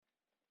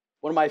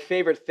One of my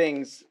favorite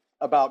things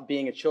about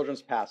being a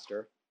children's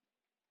pastor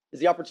is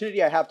the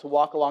opportunity I have to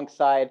walk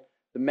alongside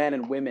the men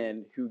and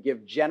women who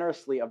give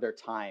generously of their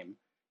time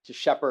to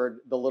shepherd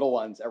the little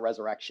ones at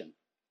Resurrection.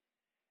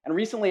 And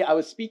recently I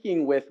was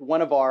speaking with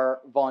one of our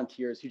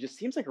volunteers who just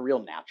seems like a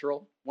real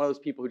natural, one of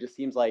those people who just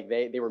seems like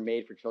they were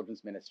made for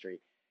children's ministry.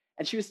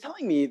 And she was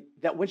telling me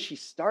that when she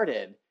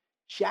started,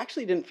 she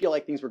actually didn't feel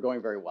like things were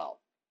going very well.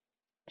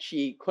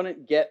 She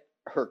couldn't get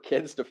her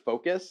kids to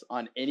focus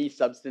on any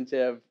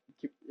substantive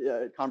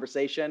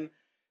conversation.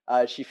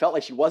 She felt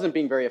like she wasn't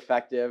being very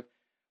effective.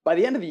 By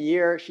the end of the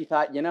year, she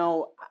thought,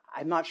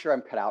 I'm not sure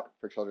I'm cut out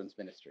for children's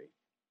ministry.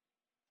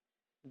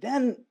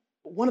 Then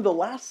one of the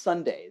last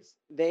Sundays,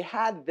 they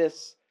had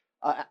this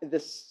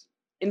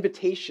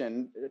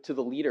invitation to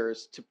the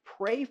leaders to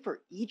pray for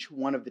each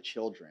one of the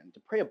children,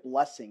 to pray a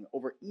blessing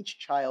over each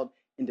child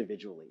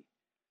individually.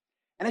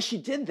 And as she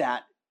did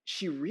that,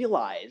 she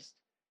realized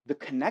the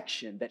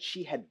connection that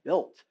she had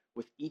built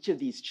with each of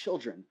these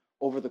children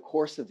over the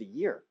course of the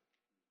year.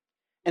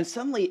 And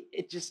suddenly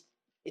it just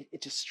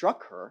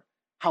struck her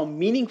how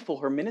meaningful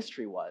her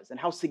ministry was and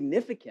how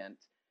significant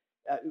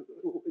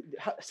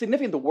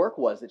the work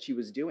was that she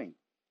was doing.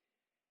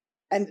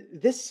 And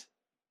this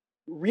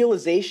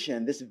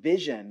realization, this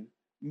vision,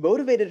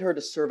 motivated her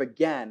to serve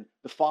again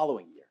the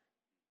following year.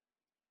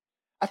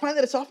 I find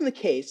that it's often the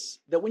case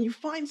that when you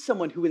find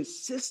someone who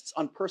insists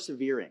on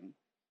persevering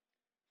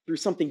through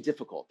something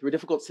difficult, through a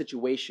difficult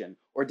situation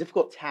or a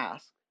difficult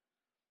task,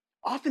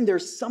 often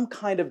there's some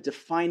kind of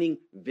defining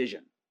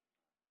vision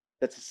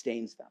that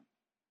sustains them.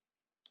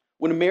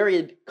 When a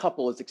married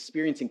couple is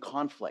experiencing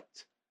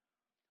conflict,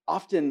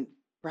 often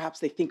perhaps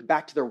they think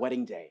back to their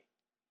wedding day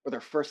or their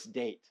first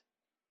date.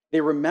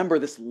 They remember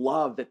this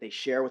love that they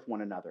share with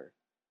one another.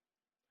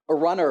 A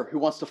runner who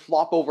wants to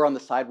flop over on the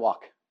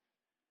sidewalk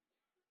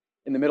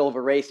in the middle of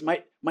a race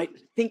might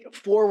think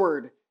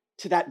forward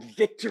to that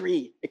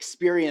victory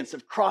experience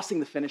of crossing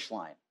the finish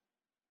line.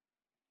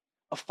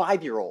 A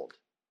 5-year-old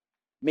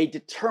may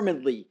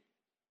determinedly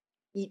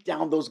eat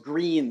down those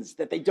greens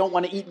that they don't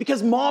want to eat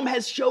because mom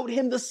has showed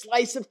him the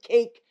slice of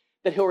cake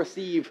that he'll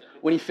receive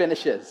when he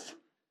finishes.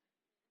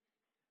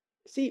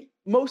 See,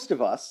 most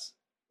of us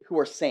who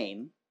are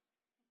sane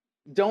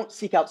don't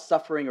seek out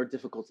suffering or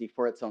difficulty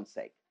for its own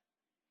sake.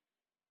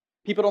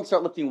 People don't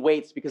start lifting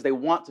weights because they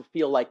want to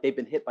feel like they've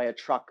been hit by a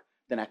truck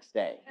the next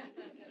day.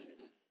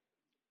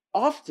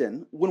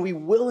 Often, when we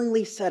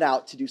willingly set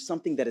out to do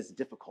something that is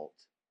difficult,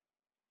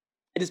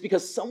 it is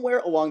because somewhere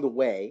along the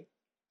way,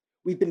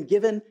 we've been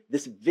given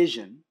this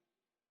vision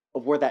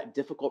of where that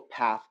difficult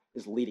path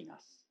is leading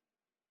us.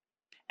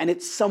 And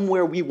it's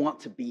somewhere we want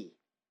to be.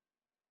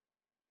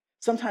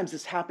 Sometimes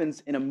this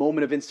happens in a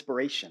moment of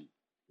inspiration,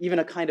 even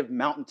a kind of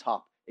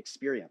mountaintop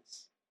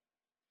experience,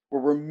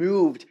 where we're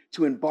moved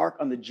to embark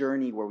on the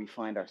journey where we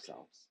find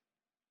ourselves.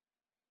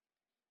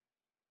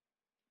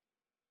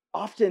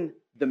 Often,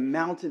 the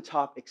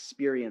mountaintop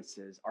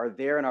experiences are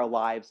there in our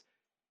lives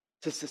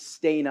to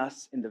sustain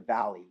us in the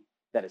valley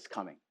that is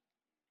coming.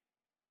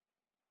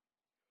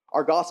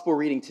 Our gospel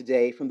reading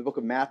today from the book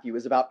of Matthew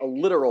is about a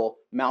literal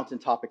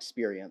mountaintop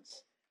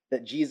experience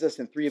that Jesus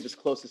and 3 of his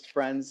closest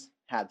friends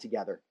had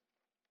together.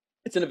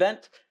 It's an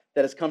event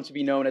that has come to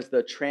be known as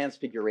the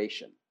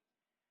Transfiguration.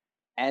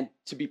 And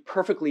to be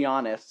perfectly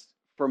honest,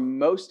 for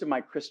most of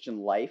my Christian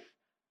life,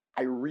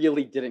 I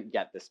really didn't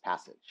get this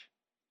passage.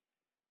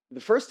 The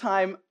first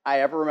time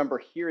I ever remember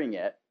hearing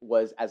it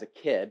was as a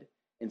kid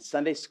in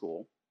Sunday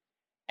school,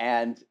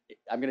 and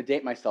I'm going to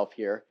date myself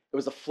here. It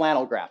was a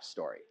flannel graph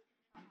story.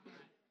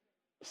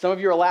 Some of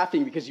you are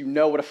laughing because you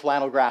know what a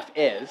flannel graph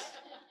is.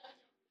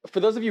 For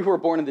those of you who were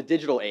born in the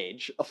digital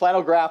age, a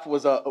flannel graph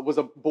was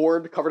a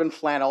board covered in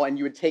flannel, and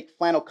you would take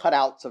flannel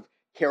cutouts of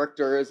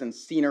characters and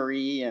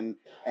scenery and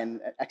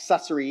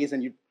accessories,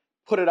 and you'd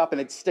put it up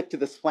and it'd stick to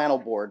this flannel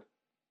board.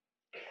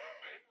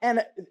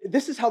 And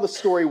this is how the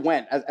story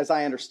went, as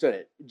I understood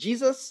it.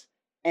 Jesus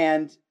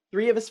and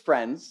 3 of his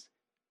friends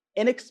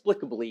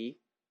inexplicably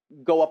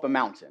go up a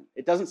mountain.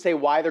 It doesn't say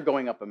why they're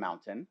going up a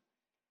mountain.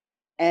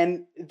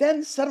 And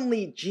then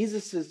suddenly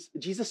Jesus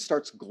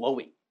starts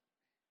glowing.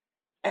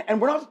 And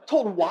we're not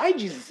told why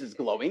Jesus is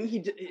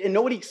glowing. And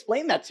nobody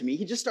explained that to me.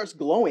 He just starts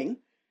glowing.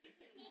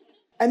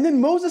 And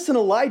then Moses and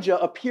Elijah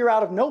appear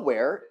out of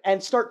nowhere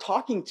and start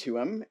talking to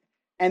him.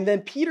 And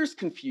then Peter's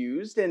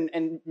confused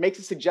and makes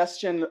a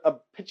suggestion of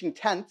pitching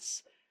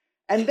tents.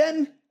 And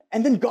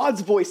then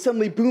God's voice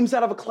suddenly booms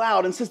out of a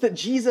cloud and says that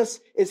Jesus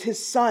is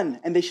his son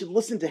and they should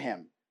listen to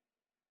him.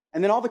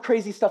 And then all the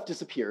crazy stuff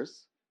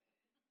disappears.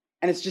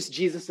 And it's just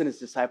Jesus and his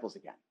disciples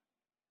again.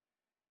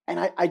 And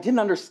I didn't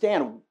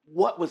understand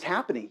what was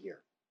happening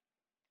here.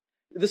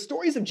 The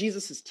stories of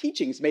Jesus'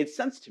 teachings made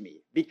sense to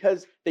me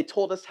because they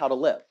told us how to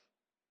live.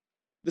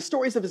 The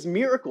stories of his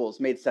miracles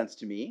made sense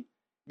to me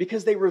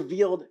because they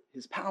revealed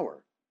his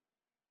power.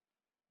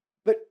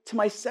 But to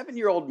my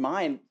 7-year-old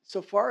mind,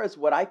 so far as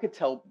what I could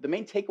tell, the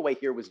main takeaway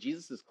here was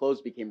Jesus'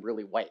 clothes became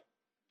really white.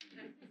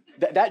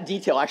 That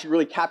detail actually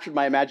really captured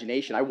my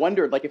imagination. I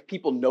wondered, if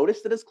people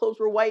noticed that his clothes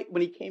were white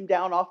when he came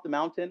down off the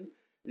mountain.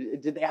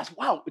 Did they ask,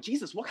 wow,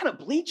 Jesus, what kind of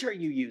bleach are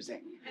you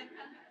using?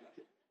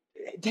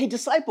 Hey,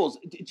 disciples,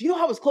 do you know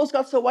how his clothes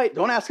got so white?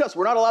 Don't ask us.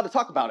 We're not allowed to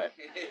talk about it.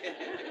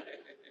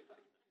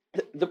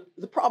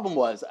 The problem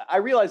was, I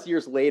realized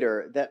years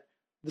later that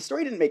the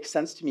story didn't make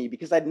sense to me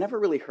because I'd never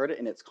really heard it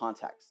in its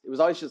context. It was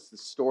always just the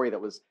story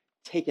that was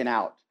taken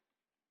out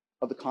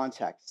of the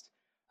context.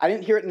 I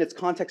didn't hear it in its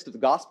context of the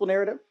gospel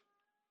narrative,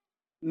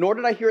 nor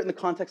did I hear it in the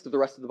context of the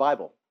rest of the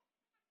Bible.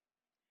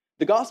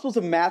 The Gospels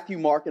of Matthew,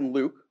 Mark, and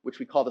Luke, which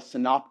we call the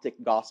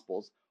Synoptic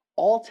Gospels,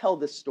 all tell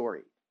this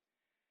story.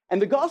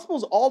 And the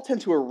Gospels all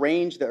tend to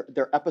arrange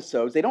their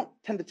episodes. They don't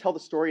tend to tell the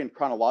story in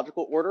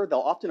chronological order. They'll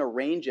often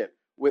arrange it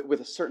with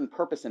a certain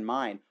purpose in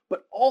mind.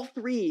 But all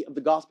three of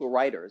the Gospel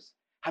writers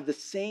have the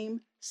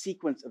same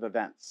sequence of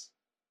events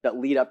that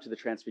lead up to the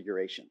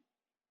Transfiguration.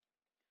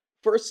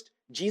 First,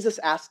 Jesus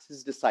asks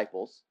his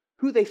disciples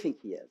who they think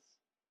he is.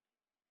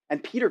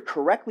 And Peter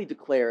correctly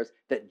declares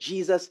that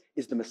Jesus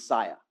is the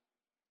Messiah,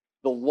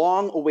 the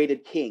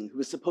long-awaited king who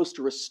is supposed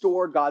to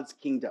restore God's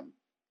kingdom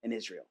in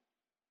Israel.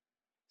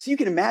 So you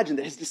can imagine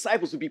that his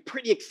disciples would be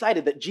pretty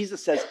excited that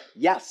Jesus says,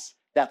 yes,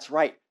 that's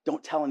right,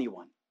 don't tell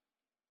anyone.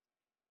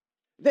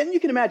 Then you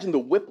can imagine the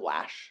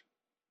whiplash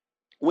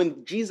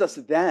when Jesus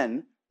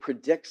then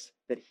predicts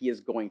that he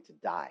is going to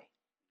die.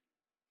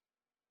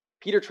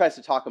 Peter tries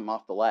to talk him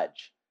off the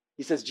ledge.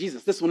 He says,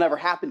 Jesus, this will never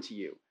happen to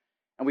you.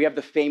 And we have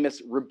the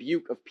famous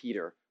rebuke of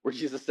Peter where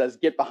Jesus says,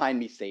 get behind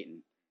me,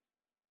 Satan.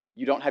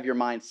 You don't have your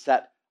mind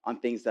set on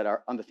things that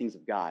are on the things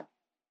of God.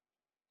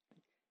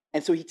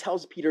 And so he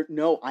tells Peter,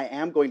 no, I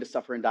am going to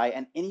suffer and die,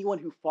 and anyone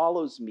who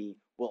follows me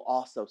will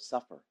also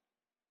suffer.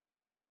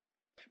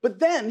 But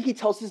then he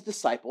tells his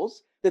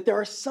disciples that there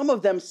are some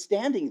of them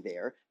standing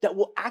there that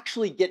will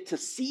actually get to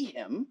see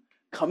him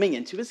coming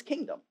into his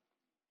kingdom.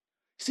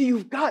 So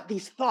you've got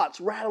these thoughts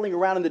rattling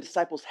around in the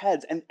disciples'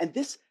 heads, and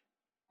this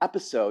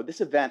episode,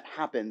 this event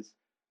happens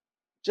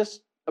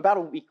just about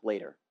a week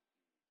later.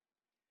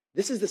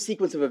 This is the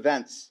sequence of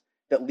events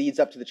that leads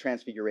up to the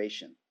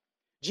Transfiguration.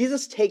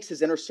 Jesus takes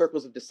his inner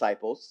circles of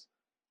disciples,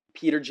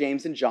 Peter,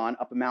 James, and John,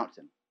 up a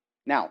mountain.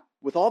 Now,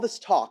 with all this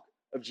talk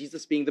of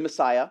Jesus being the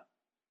Messiah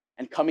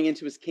and coming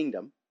into his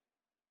kingdom,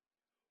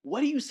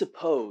 what do you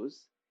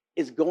suppose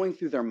is going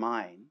through their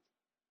mind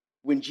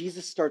when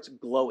Jesus starts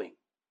glowing?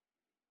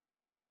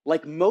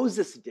 Like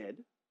Moses did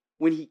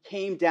when he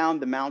came down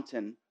the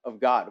mountain of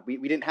God. We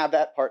didn't have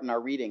that part in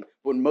our reading,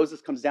 but when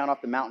Moses comes down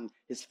off the mountain,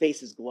 his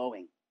face is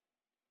glowing.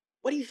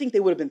 What do you think they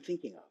would have been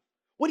thinking of?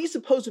 What do you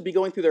suppose would be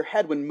going through their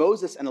head when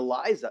Moses and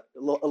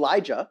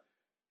Elijah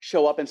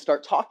show up and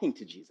start talking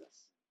to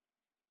Jesus?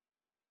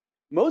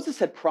 Moses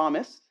had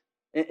promised,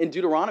 in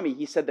Deuteronomy,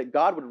 he said that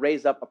God would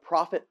raise up a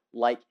prophet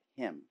like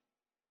him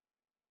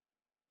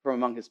from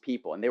among his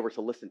people, and they were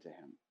to listen to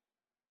him.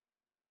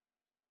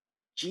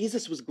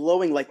 Jesus was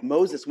glowing like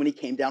Moses when he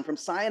came down from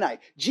Sinai.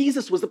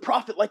 Jesus was the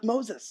prophet like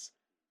Moses.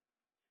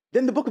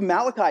 Then the book of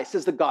Malachi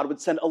says that God would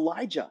send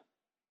Elijah,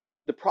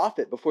 the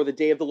prophet, before the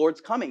day of the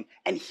Lord's coming.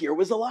 And here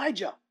was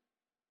Elijah.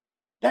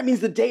 That means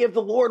the day of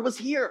the Lord was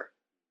here.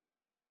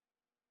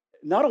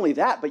 Not only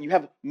that, but you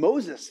have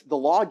Moses, the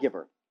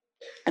lawgiver,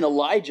 and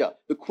Elijah,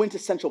 the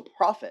quintessential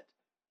prophet,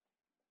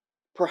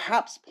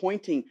 perhaps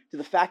pointing to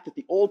the fact that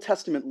the Old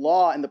Testament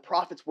law and the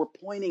prophets were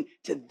pointing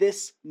to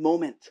this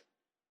moment.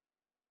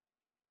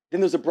 Then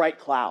there's a bright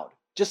cloud,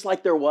 just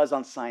like there was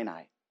on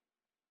Sinai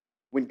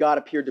when God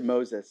appeared to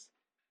Moses,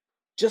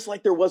 just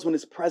like there was when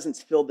his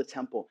presence filled the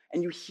temple.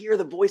 And you hear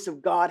the voice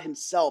of God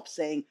himself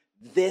saying,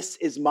 this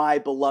is my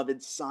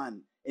beloved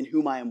Son, in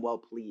whom I am well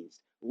pleased.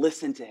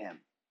 Listen to him.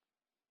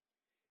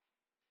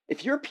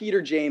 If you're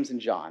Peter, James, and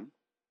John,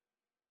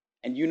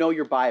 and you know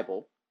your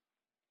Bible,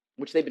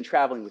 which they've been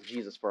traveling with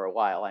Jesus for a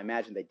while, I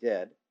imagine they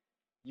did,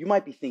 you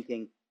might be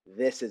thinking,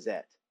 this is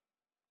it.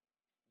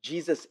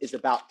 Jesus is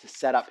about to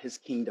set up his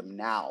kingdom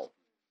now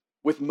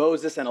with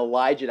Moses and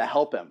Elijah to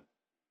help him.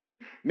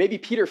 Maybe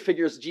Peter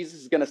figures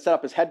Jesus is going to set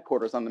up his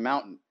headquarters on the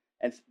mountain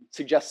and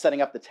suggests setting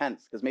up the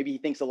tents because maybe he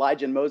thinks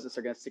Elijah and Moses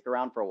are going to stick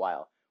around for a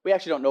while. We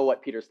actually don't know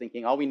what Peter's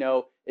thinking. All we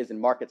know is in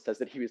Mark it says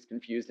that he was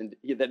confused and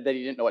that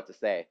he didn't know what to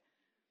say.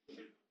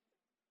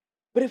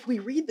 But if we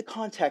read the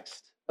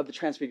context of the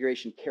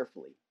Transfiguration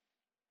carefully,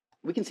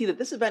 we can see that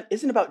this event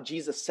isn't about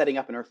Jesus setting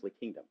up an earthly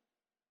kingdom.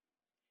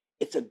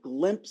 It's a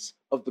glimpse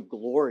of the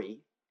glory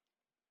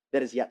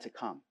that is yet to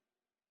come.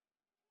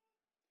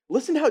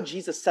 Listen to how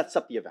Jesus sets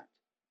up the event.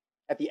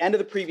 At the end of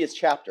the previous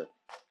chapter,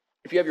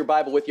 if you have your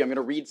Bible with you, I'm going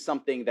to read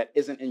something that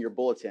isn't in your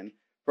bulletin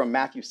from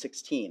Matthew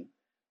 16,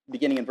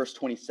 beginning in verse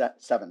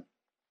 27.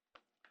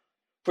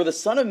 For the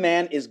Son of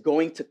Man is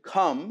going to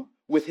come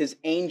with his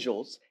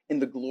angels in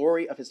the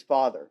glory of his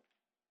Father,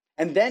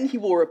 and then he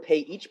will repay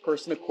each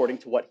person according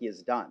to what he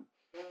has done.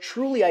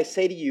 Truly, I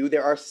say to you,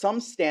 there are some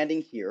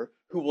standing here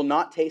who will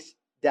not taste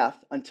death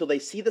until they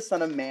see the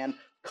Son of Man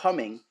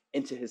coming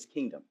into his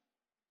kingdom.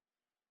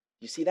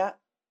 You see that?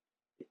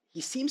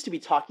 He seems to be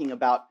talking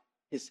about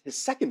his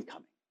second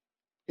coming,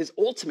 his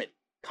ultimate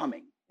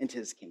coming into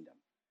his kingdom.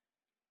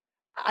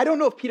 I don't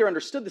know if Peter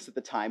understood this at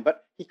the time,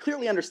 but he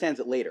clearly understands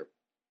it later.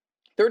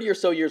 30 or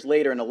so years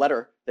later, in a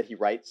letter that he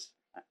writes,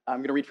 I'm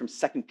going to read from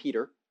 2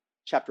 Peter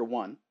chapter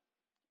 1,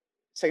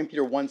 2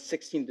 Peter 1,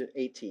 16 to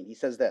 18. He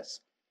says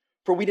this,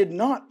 "For we did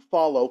not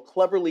follow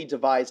cleverly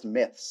devised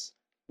myths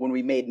when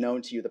we made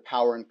known to you the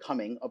power and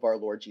coming of our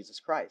Lord Jesus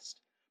Christ,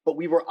 but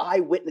we were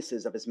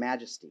eyewitnesses of his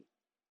majesty.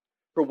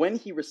 For when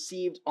he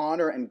received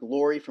honor and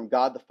glory from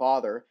God the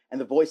Father, and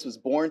the voice was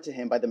borne to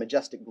him by the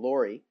majestic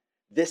glory,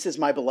 'This is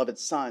my beloved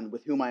Son,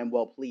 with whom I am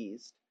well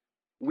pleased,'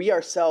 we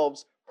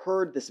ourselves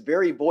heard this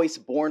very voice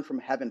borne from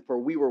heaven, for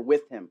we were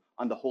with him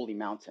on the holy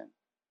mountain."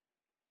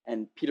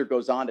 And Peter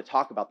goes on to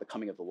talk about the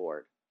coming of the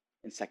Lord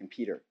in 2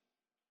 Peter.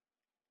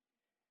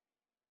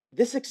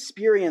 This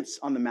experience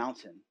on the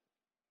mountain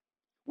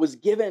was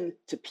given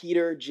to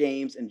Peter,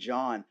 James, and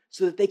John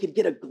so that they could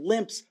get a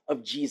glimpse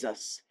of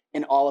Jesus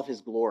in all of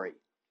his glory.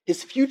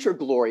 His future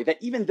glory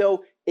that, even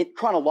though it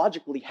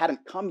chronologically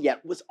hadn't come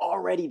yet, was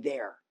already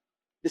there.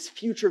 This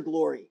future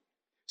glory,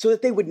 so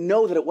that they would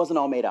know that it wasn't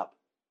all made up.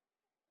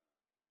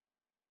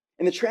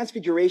 In the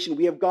Transfiguration,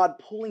 we have God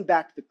pulling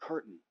back the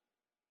curtain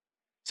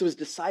so his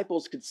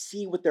disciples could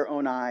see with their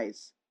own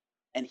eyes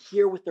and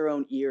hear with their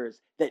own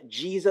ears that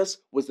Jesus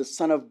was the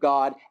Son of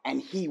God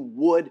and he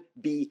would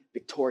be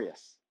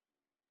victorious.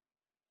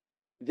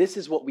 This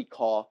is what we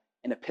call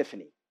an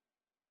epiphany,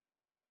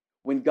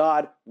 when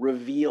God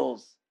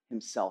reveals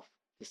himself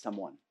to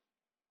someone.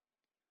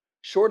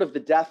 Short of the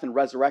death and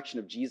resurrection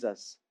of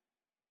Jesus,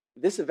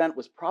 this event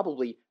was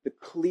probably the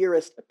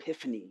clearest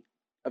epiphany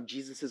of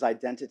Jesus'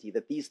 identity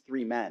that these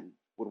three men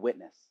would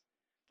witness.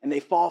 And they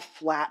fall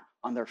flat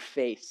on their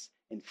face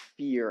in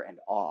fear and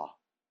awe.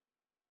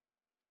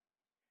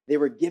 They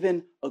were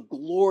given a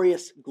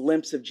glorious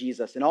glimpse of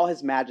Jesus in all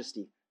his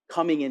majesty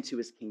coming into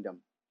his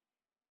kingdom.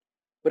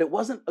 But it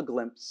wasn't a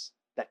glimpse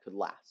that could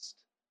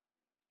last.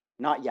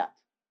 Not yet.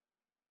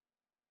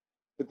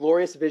 The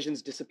glorious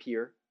visions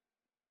disappear,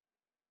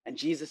 and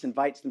Jesus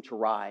invites them to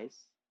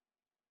rise,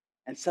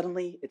 and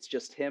suddenly it's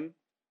just him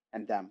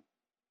and them.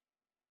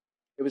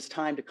 It was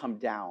time to come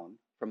down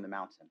from the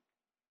mountain.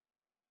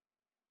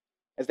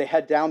 As they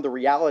head down, the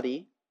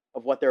reality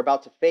of what they're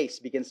about to face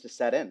begins to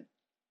set in.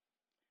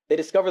 They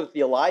discover that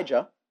the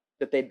Elijah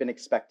that they'd been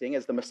expecting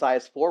as the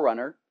Messiah's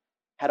forerunner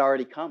had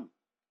already come.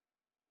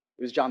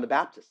 It was John the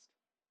Baptist,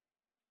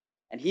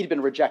 and he'd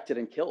been rejected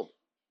and killed.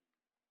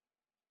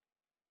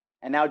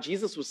 And now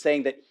Jesus was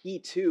saying that he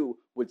too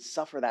would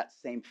suffer that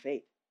same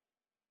fate.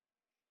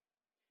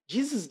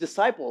 Jesus'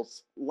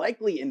 disciples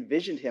likely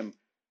envisioned him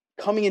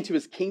coming into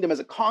his kingdom as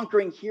a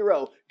conquering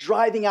hero,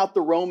 driving out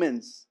the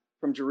Romans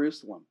from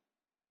Jerusalem.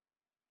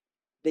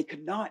 They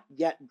could not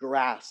yet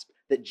grasp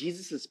that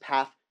Jesus'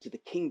 path to the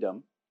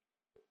kingdom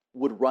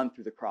would run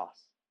through the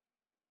cross.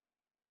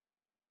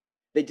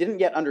 They didn't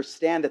yet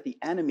understand that the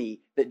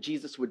enemy that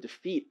Jesus would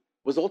defeat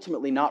was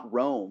ultimately not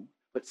Rome,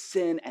 but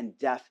sin and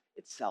death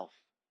itself.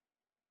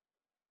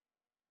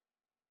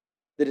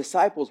 The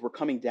disciples were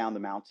coming down the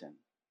mountain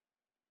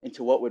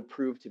into what would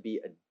prove to be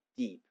a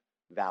deep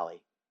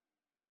valley.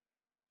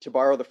 To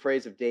borrow the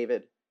phrase of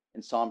David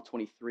in Psalm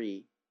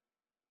 23,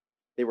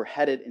 they were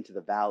headed into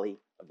the valley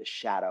of the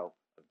shadow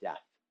of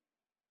death.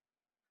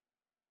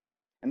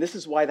 And this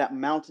is why that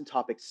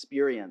mountaintop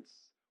experience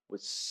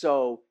was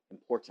so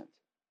important.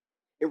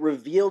 It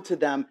revealed to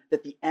them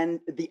that the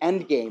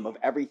end game of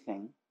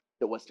everything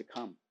that was to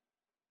come,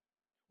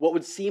 what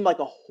would seem like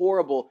a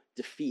horrible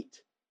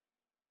defeat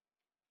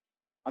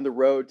on the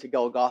road to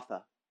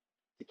Golgotha,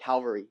 to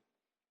Calvary,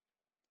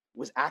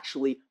 was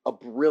actually a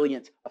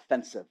brilliant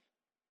offensive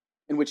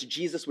in which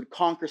Jesus would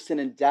conquer sin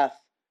and death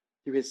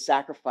through his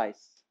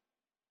sacrifice,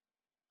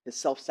 his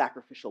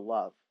self-sacrificial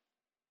love.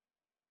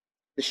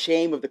 The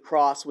shame of the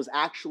cross was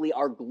actually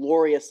our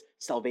glorious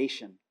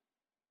salvation.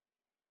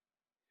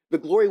 The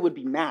glory would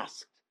be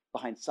masked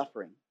behind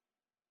suffering.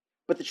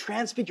 But the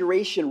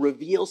Transfiguration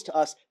reveals to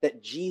us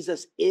that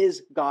Jesus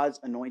is God's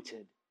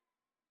anointed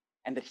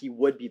and that he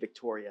would be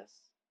victorious.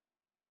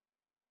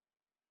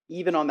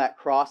 Even on that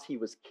cross, he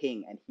was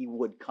king and he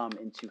would come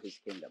into his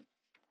kingdom.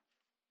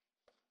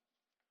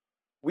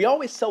 We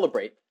always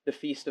celebrate the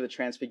Feast of the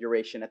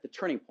Transfiguration at the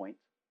turning point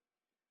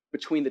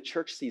between the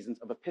church seasons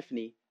of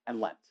Epiphany and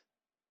Lent.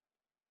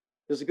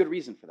 There's a good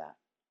reason for that.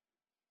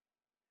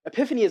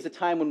 Epiphany is the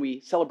time when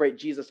we celebrate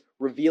Jesus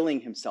revealing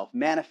himself,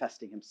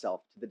 manifesting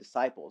himself to the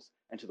disciples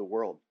and to the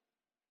world.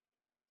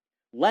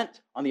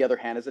 Lent, on the other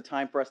hand, is a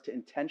time for us to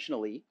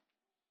intentionally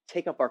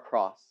take up our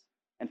cross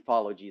and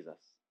follow Jesus.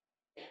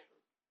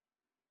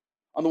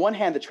 On the one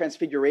hand, the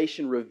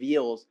Transfiguration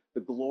reveals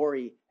the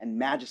glory and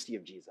majesty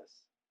of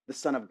Jesus, the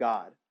Son of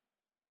God.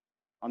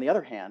 On the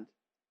other hand,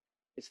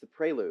 it's the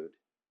prelude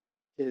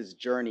to his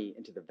journey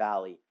into the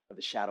valley of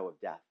the shadow of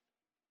death.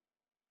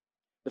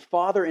 The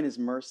Father, in his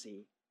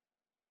mercy,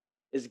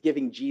 is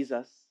giving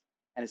Jesus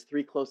and his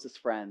three closest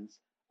friends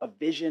a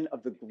vision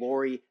of the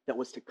glory that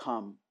was to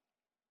come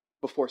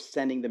before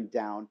sending them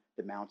down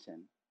the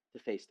mountain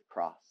to face the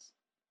cross.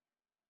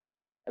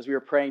 As we were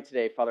praying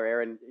today, Father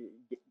Aaron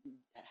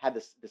had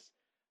this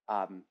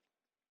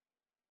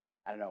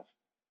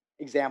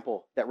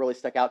example that really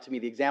stuck out to me,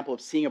 the example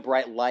of seeing a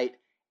bright light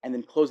and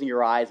then closing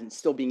your eyes and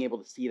still being able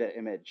to see that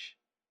image.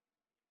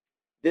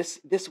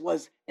 This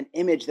was an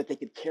image that they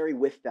could carry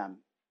with them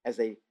as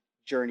they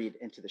journeyed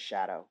into the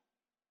shadow.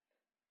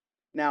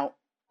 Now,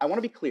 I want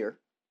to be clear.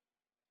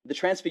 The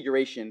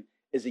Transfiguration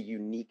is a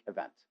unique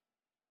event.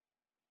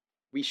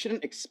 We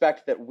shouldn't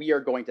expect that we are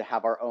going to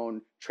have our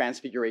own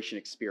Transfiguration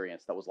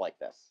experience that was like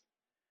this.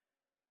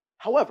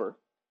 However,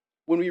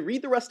 when we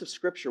read the rest of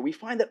Scripture, we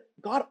find that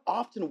God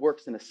often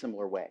works in a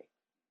similar way.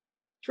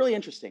 It's really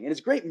interesting. In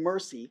his great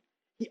mercy,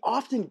 he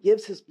often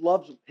gives his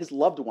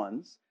loved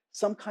ones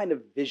some kind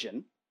of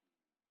vision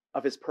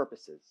of his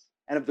purposes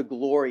and of the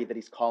glory that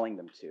he's calling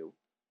them to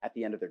at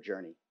the end of their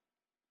journey.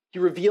 He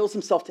reveals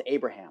himself to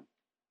Abraham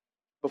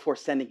before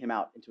sending him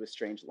out into a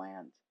strange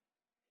land.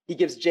 He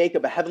gives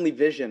Jacob a heavenly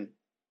vision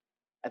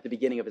at the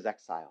beginning of his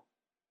exile.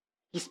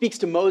 He speaks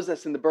to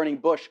Moses in the burning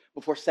bush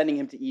before sending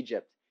him to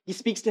Egypt. He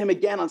speaks to him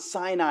again on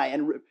Sinai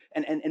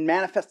and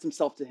manifests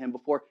himself to him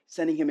before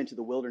sending him into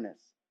the wilderness.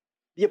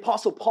 The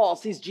Apostle Paul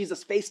sees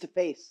Jesus face to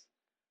face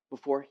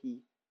before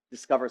he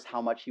discovers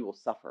how much he will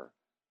suffer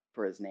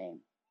for his name.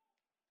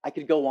 I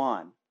could go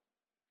on,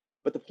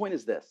 but the point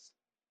is this.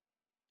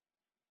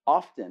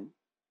 Often,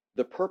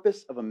 the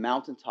purpose of a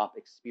mountaintop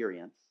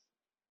experience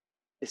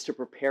is to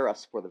prepare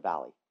us for the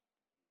valley.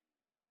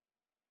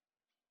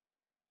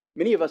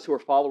 Many of us who are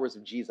followers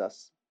of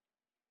Jesus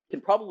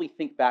can probably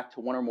think back to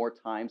one or more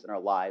times in our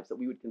lives that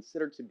we would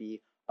consider to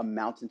be a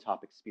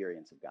mountaintop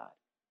experience of God.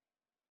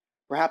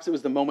 Perhaps it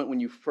was the moment when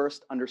you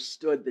first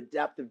understood the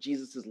depth of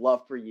Jesus'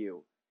 love for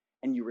you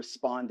and you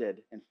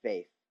responded in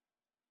faith.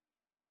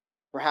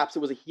 Perhaps it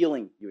was a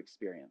healing you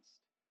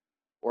experienced,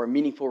 or a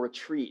meaningful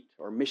retreat,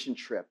 or a mission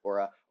trip, or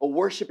a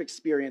worship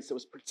experience that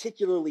was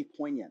particularly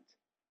poignant.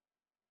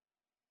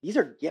 These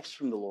are gifts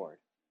from the Lord,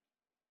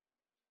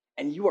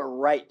 and you are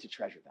right to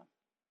treasure them.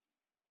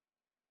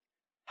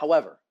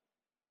 However,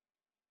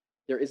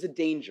 there is a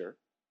danger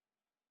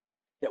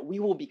that we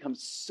will become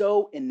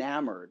so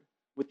enamored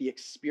with the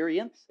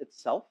experience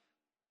itself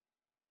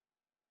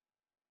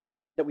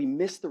that we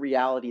miss the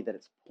reality that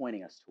it's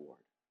pointing us toward.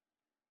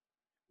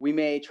 We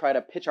may try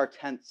to pitch our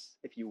tents,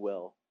 if you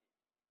will,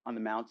 on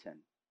the mountain,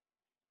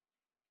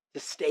 to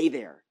stay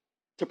there,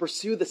 to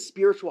pursue the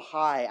spiritual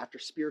high after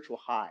spiritual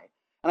high.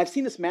 And I've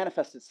seen this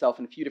manifest itself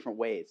in a few different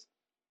ways.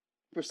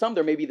 For some,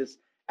 there may be this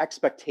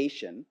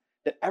expectation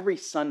that every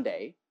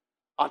Sunday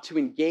ought to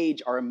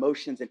engage our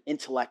emotions and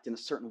intellect in a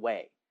certain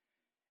way.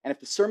 And if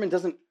the sermon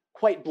doesn't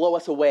quite blow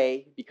us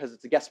away because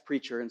it's a guest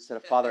preacher instead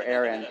of Father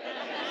Aaron,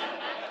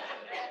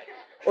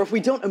 or if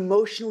we don't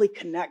emotionally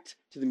connect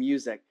to the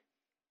music,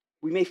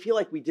 we may feel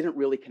like we didn't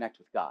really connect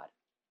with God.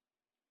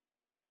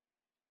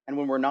 And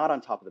when we're not on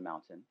top of the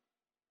mountain,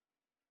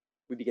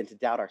 we begin to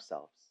doubt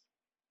ourselves,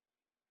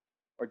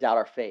 or doubt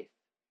our faith,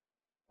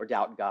 or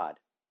doubt God.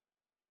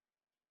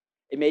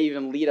 It may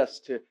even lead us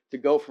to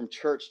go from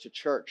church to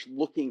church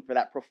looking for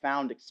that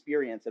profound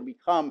experience. And we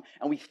come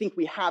and we think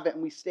we have it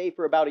and we stay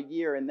for about a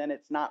year and then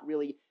it's not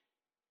really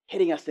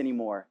hitting us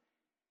anymore.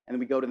 And then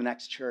we go to the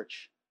next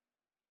church.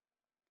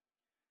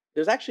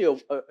 There's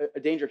actually a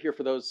danger here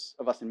for those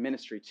of us in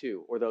ministry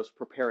too, or those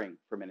preparing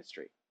for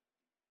ministry.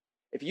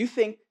 If you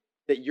think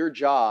that your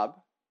job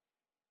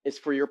is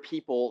for your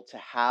people to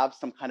have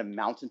some kind of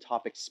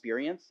mountaintop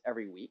experience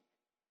every week,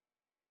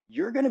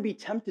 you're going to be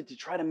tempted to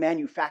try to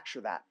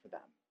manufacture that for them.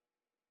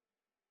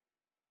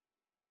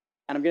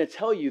 And I'm going to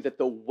tell you that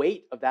the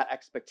weight of that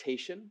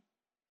expectation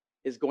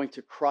is going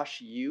to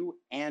crush you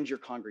and your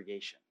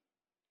congregation.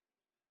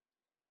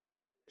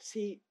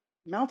 See,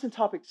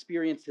 mountaintop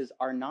experiences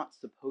are not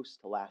supposed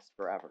to last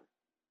forever.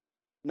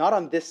 Not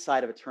on this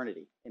side of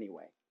eternity,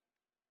 anyway.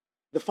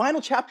 The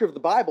final chapter of the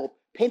Bible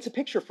paints a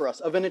picture for us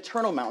of an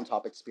eternal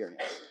mountaintop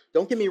experience.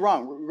 Don't get me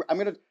wrong. I'm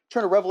going to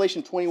turn to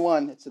Revelation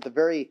 21. It's at the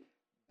very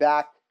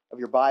back of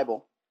your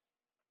Bible.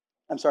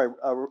 I'm sorry,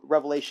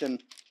 Revelation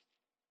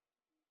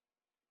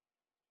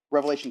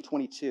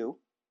 22.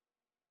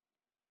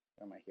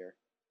 Where am I here?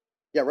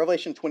 Yeah,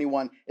 Revelation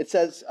 21. It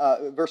says,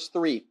 verse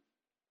 3,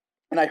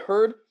 "And I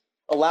heard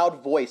a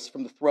loud voice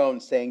from the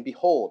throne saying,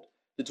 'Behold,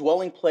 the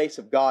dwelling place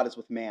of God is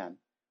with man.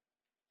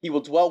 He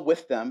will dwell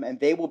with them, and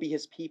they will be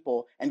his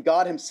people, and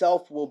God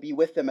himself will be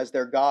with them as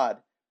their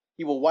God.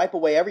 He will wipe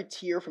away every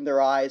tear from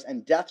their eyes,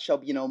 and death shall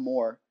be no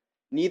more.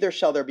 Neither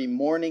shall there be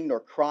mourning, nor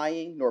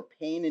crying, nor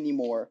pain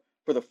anymore,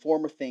 for the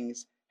former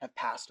things have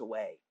passed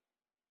away.'"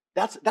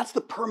 That's the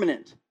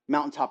permanent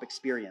mountaintop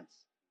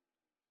experience.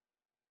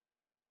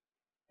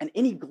 And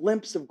any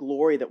glimpse of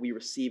glory that we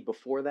receive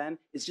before then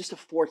is just a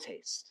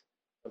foretaste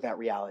of that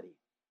reality.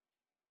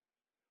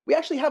 We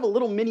actually have a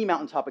little mini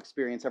mountaintop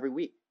experience every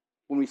week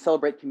when we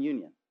celebrate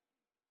communion.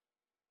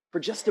 For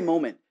just a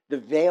moment, the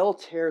veil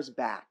tears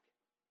back,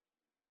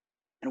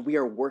 and we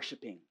are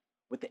worshiping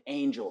with the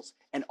angels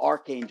and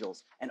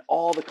archangels and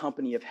all the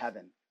company of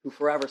heaven who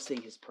forever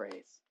sing his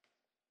praise.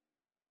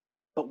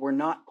 But we're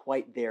not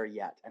quite there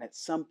yet, and at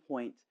some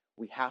point,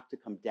 we have to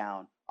come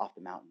down off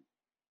the mountain.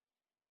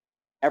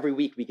 Every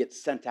week, we get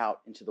sent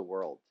out into the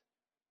world,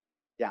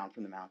 down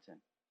from the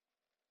mountain.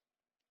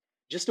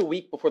 Just a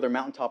week before their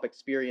mountaintop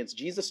experience,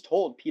 Jesus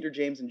told Peter,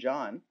 James, and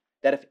John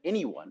that if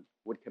anyone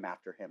would come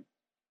after him,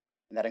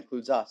 and that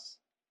includes us,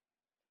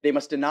 they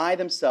must deny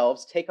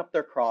themselves, take up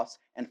their cross,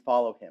 and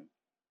follow him.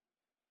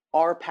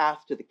 Our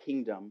path to the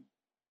kingdom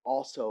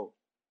also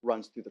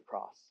runs through the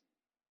cross.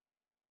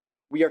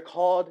 We are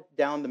called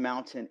down the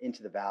mountain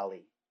into the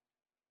valley,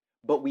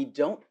 but we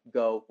don't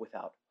go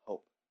without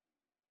hope.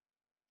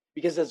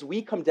 Because as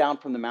we come down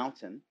from the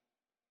mountain,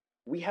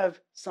 we have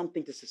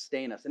something to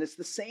sustain us. And it's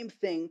the same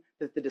thing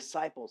that the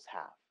disciples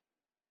have.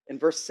 In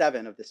verse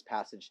 7 of this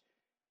passage,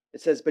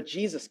 it says, "But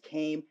Jesus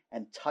came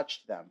and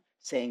touched them,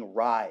 saying,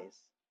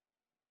 'Rise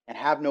and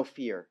have no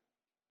fear.'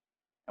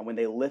 And when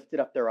they lifted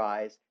up their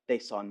eyes, they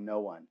saw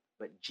no one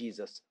but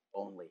Jesus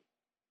only."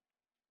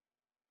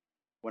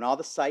 When all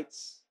the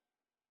sights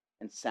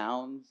and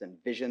sounds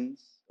and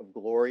visions of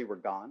glory were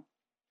gone,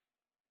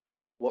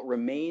 what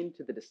remained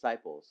to the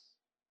disciples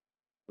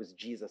was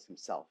Jesus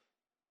himself.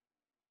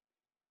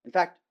 In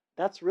fact,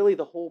 that's really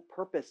the whole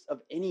purpose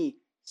of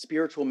any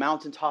spiritual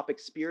mountaintop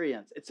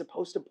experience. It's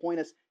supposed to point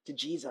us to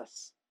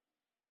Jesus.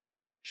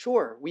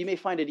 Sure, we may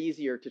find it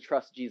easier to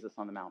trust Jesus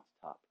on the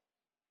mountaintop,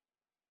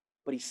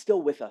 but he's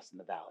still with us in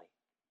the valley.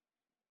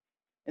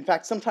 In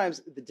fact,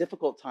 sometimes the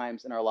difficult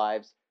times in our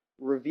lives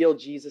reveal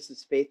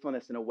Jesus'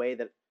 faithfulness in a way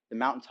that the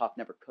mountaintop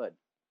never could.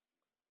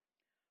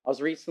 I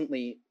was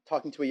recently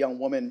talking to a young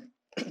woman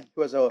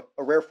who has a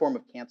rare form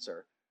of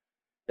cancer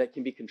that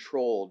can be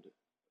controlled,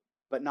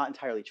 but not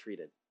entirely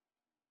treated.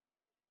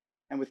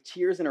 And with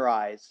tears in her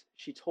eyes,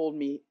 she told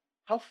me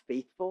how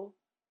faithful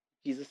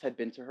Jesus had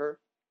been to her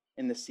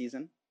in this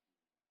season.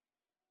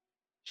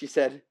 She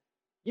said,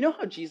 "You know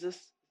how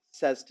Jesus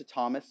says to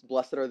Thomas,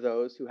 'Blessed are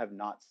those who have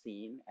not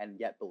seen and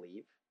yet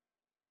believe'?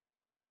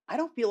 I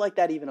don't feel like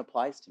that even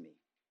applies to me,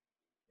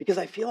 because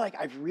I feel like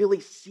I've really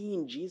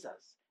seen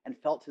Jesus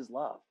and felt his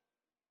love.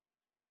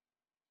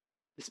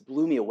 This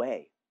blew me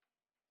away.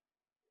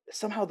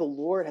 Somehow the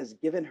Lord has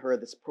given her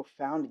this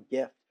profound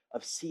gift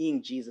of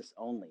seeing Jesus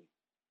only,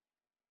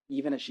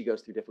 even as she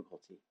goes through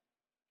difficulty."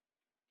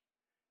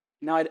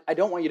 Now, I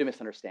don't want you to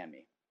misunderstand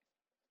me.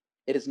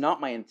 It is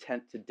not my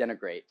intent to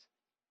denigrate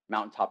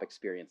mountaintop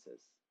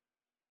experiences.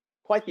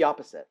 Quite the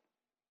opposite.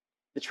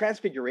 The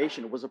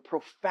Transfiguration was a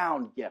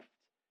profound gift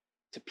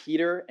to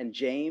Peter and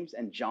James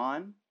and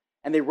John,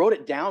 and they wrote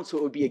it down so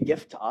it would be a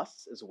gift to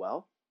us as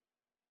well.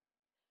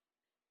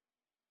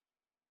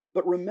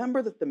 But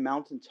remember that the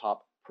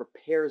mountaintop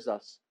prepares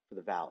us for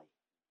the valley.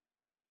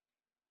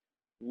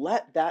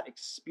 Let that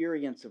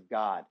experience of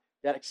God,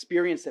 that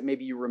experience that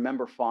maybe you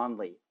remember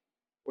fondly,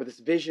 or this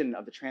vision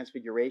of the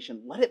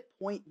Transfiguration, let it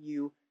point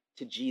you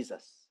to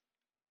Jesus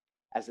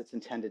as it's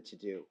intended to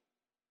do,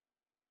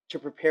 to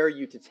prepare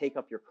you to take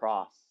up your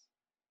cross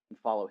and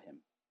follow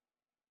him.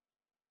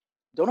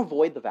 Don't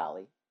avoid the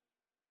valley.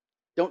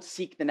 Don't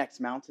seek the next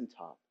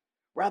mountaintop.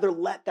 Rather,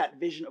 let that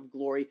vision of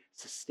glory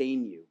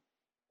sustain you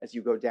as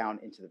you go down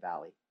into the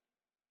valley.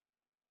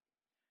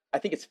 I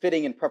think it's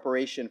fitting in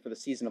preparation for the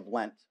season of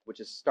Lent, which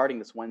is starting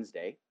this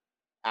Wednesday,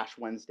 Ash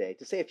Wednesday,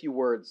 to say a few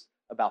words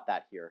about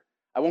that here.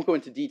 I won't go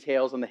into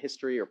details on the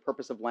history or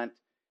purpose of Lent.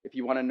 If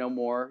you want to know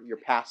more, your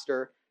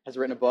pastor has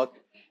written a book,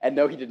 and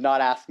no, he did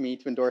not ask me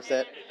to endorse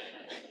it.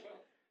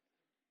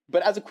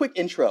 But as a quick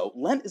intro,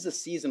 Lent is a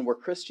season where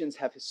Christians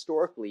have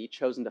historically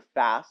chosen to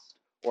fast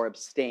or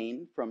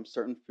abstain from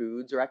certain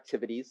foods or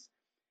activities,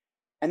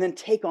 and then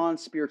take on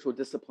spiritual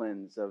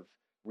disciplines of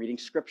reading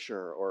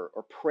scripture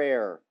or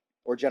prayer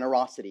or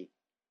generosity.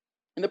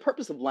 And the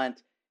purpose of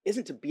Lent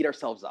isn't to beat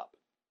ourselves up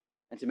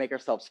and to make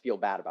ourselves feel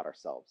bad about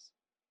ourselves.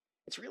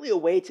 It's really a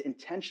way to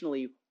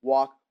intentionally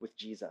walk with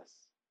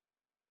Jesus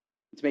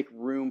and to make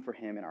room for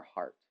him in our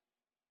heart.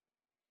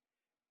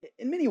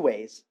 In many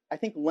ways, I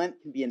think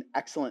Lent can be an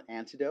excellent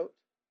antidote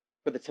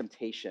for the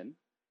temptation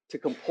to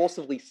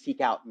compulsively seek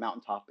out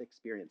mountaintop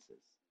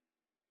experiences,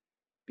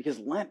 because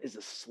Lent is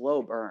a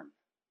slow burn.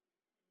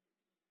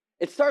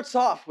 It starts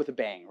off with a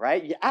bang,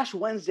 right? Ash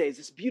Wednesday is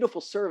this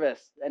beautiful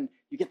service, and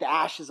you get the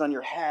ashes on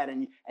your head,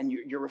 and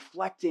you're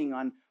reflecting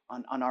on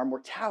our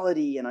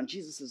mortality and on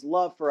Jesus'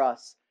 love for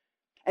us.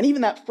 And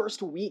even that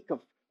first week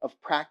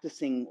of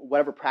practicing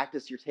whatever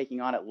practice you're taking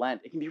on at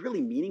Lent, it can be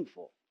really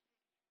meaningful,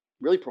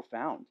 really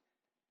profound.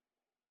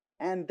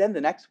 And then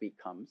the next week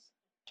comes.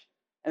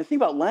 And the thing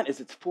about Lent is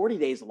it's 40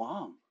 days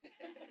long.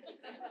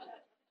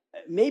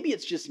 Maybe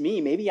it's just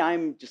me. Maybe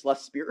I'm just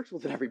less spiritual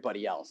than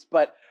everybody else.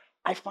 But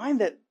I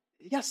find that,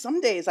 some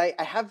days I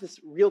have this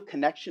real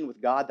connection with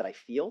God that I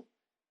feel.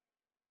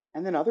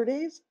 And then other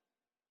days,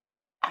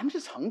 I'm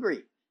just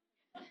hungry.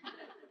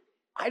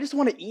 I just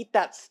want to eat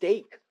that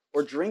steak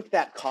or drink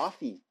that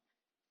coffee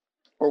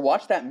or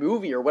watch that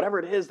movie or whatever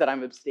it is that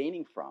I'm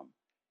abstaining from.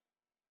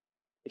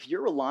 If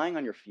you're relying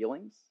on your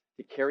feelings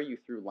to carry you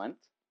through Lent,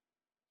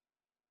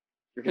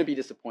 you're going to be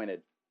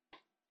disappointed.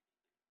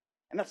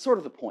 And that's sort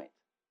of the point.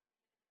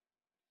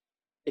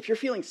 If you're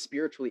feeling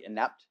spiritually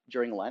inept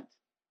during Lent,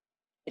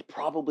 it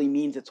probably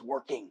means it's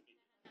working.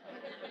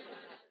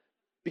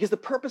 Because the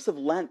purpose of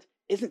Lent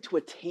isn't to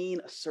attain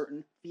a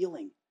certain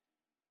feeling.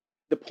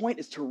 The point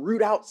is to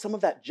root out some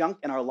of that junk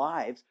in our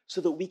lives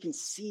so that we can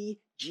see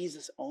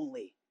Jesus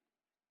only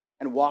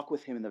and walk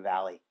with him in the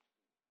valley.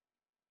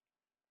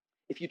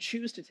 If you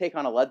choose to take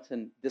on a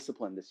Lenten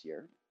discipline this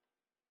year,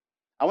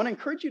 I want to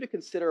encourage you to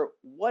consider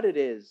what it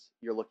is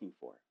you're looking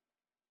for.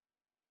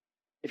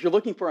 If you're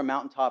looking for a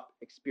mountaintop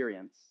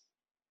experience,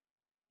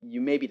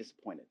 you may be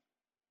disappointed.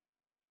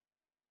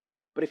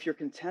 But if you're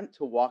content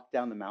to walk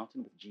down the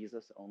mountain with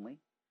Jesus only,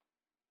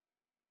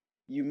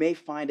 you may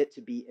find it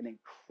to be an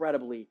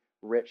incredibly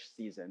rich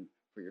season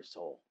for your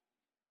soul.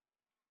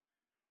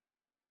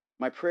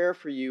 My prayer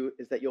for you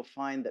is that you'll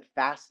find that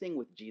fasting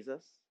with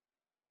Jesus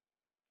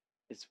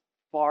is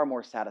far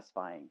more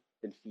satisfying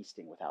than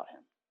feasting without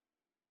him.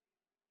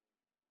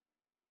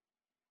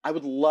 I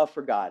would love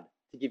for God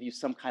to give you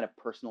some kind of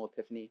personal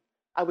epiphany.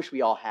 I wish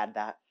we all had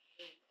that.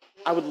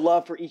 I would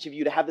love for each of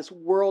you to have this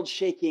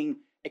world-shaking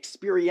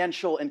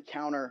experiential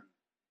encounter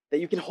that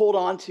you can hold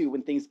on to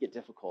when things get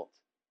difficult.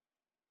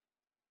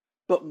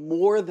 But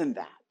more than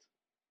that,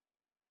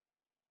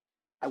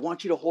 I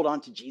want you to hold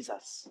on to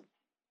Jesus.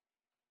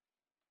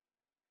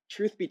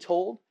 Truth be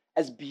told,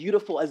 as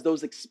beautiful as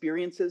those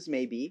experiences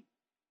may be,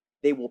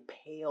 they will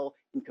pale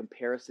in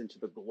comparison to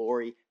the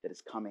glory that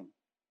is coming.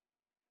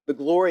 The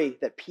glory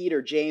that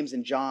Peter, James,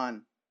 and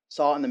John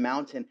saw on the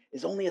mountain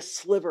is only a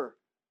sliver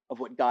of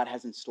what God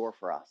has in store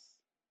for us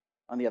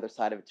on the other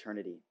side of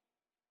eternity.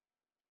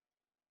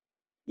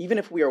 Even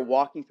if we are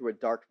walking through a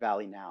dark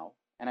valley now,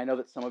 and I know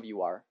that some of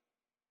you are,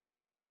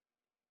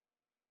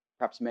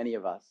 perhaps many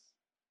of us,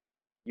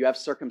 you have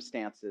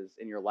circumstances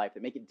in your life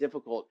that make it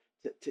difficult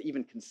to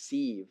even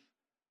conceive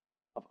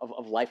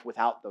of life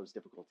without those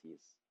difficulties.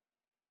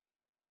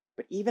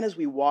 But even as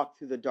we walk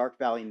through the dark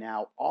valley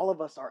now, all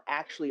of us are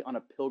actually on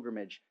a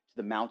pilgrimage to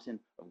the mountain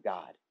of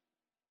God,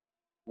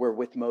 where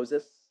with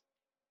Moses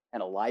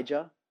and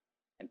Elijah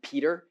and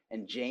Peter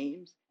and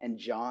James and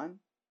John,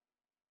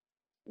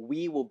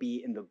 we will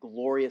be in the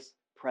glorious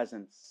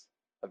presence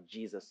of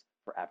Jesus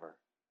forever.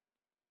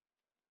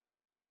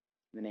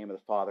 In the name of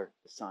the Father,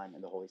 the Son,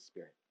 and the Holy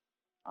Spirit.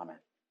 Amen.